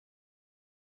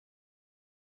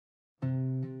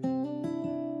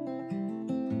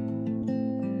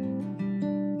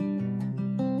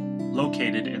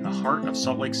Located in the heart of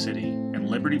Salt Lake City, in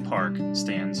Liberty Park,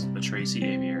 stands the Tracy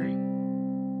Aviary.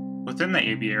 Within the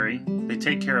aviary, they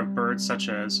take care of birds such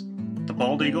as the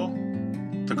bald eagle,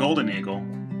 the golden eagle,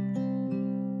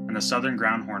 and the southern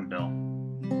ground hornbill.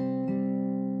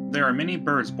 There are many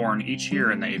birds born each year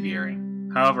in the aviary.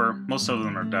 However, most of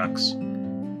them are ducks.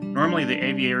 Normally, the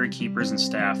aviary keepers and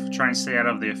staff try and stay out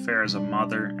of the affairs of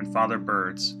mother and father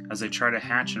birds as they try to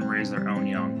hatch and raise their own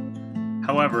young.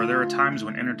 However, there are times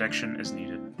when interdiction is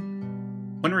needed.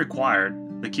 When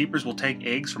required, the keepers will take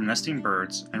eggs from nesting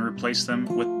birds and replace them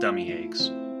with dummy eggs.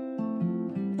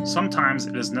 Sometimes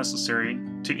it is necessary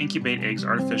to incubate eggs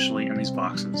artificially in these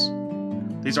boxes.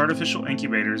 These artificial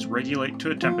incubators regulate to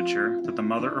a temperature that the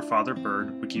mother or father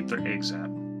bird would keep their eggs at.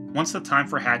 Once the time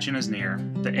for hatching is near,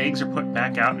 the eggs are put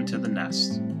back out into the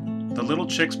nest. The little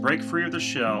chicks break free of their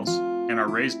shells and are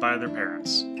raised by their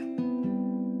parents.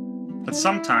 But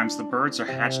sometimes the birds are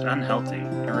hatched unhealthy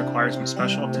and require some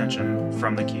special attention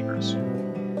from the keepers.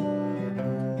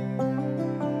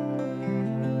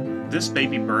 This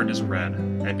baby bird is Red,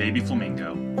 a baby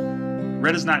flamingo.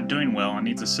 Red is not doing well and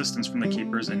needs assistance from the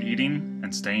keepers in eating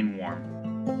and staying warm.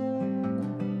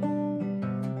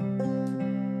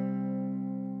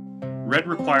 Red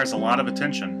requires a lot of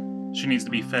attention. She needs to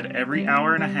be fed every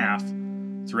hour and a half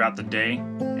throughout the day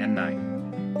and night.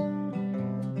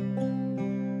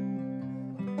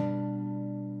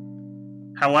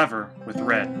 However, with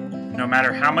Red, no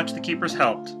matter how much the keepers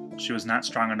helped, she was not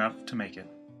strong enough to make it.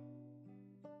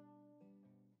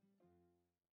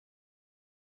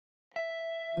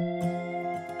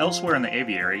 Elsewhere in the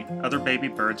aviary, other baby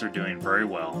birds are doing very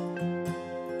well.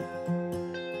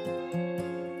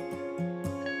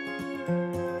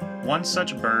 One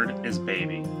such bird is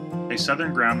Baby, a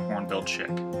southern ground hornbill chick.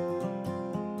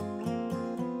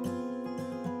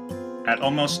 At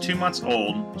almost 2 months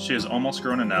old, she is almost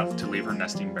grown enough to leave her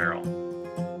nesting barrel.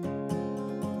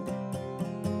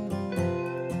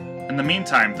 In the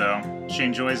meantime, though, she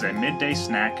enjoys a midday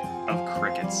snack of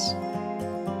crickets.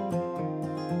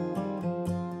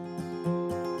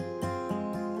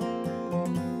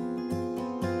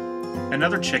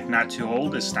 Another chick not too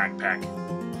old is Snack Pack.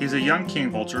 He's a young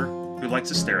king vulture who likes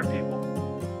to stare at people.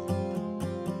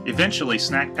 Eventually,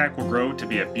 Snack Pack will grow to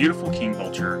be a beautiful king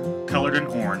vulture, colored in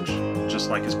orange, just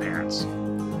like his parents.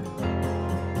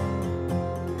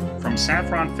 From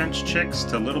saffron finch chicks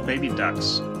to little baby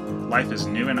ducks, life is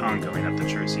new and ongoing at the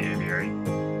Tracy Aviary.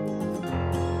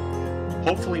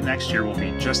 Hopefully next year will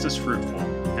be just as fruitful,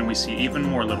 and we see even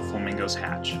more little flamingos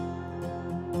hatch.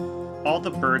 All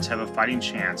the birds have a fighting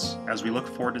chance as we look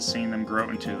forward to seeing them grow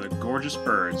into the gorgeous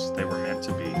birds they were meant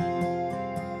to be.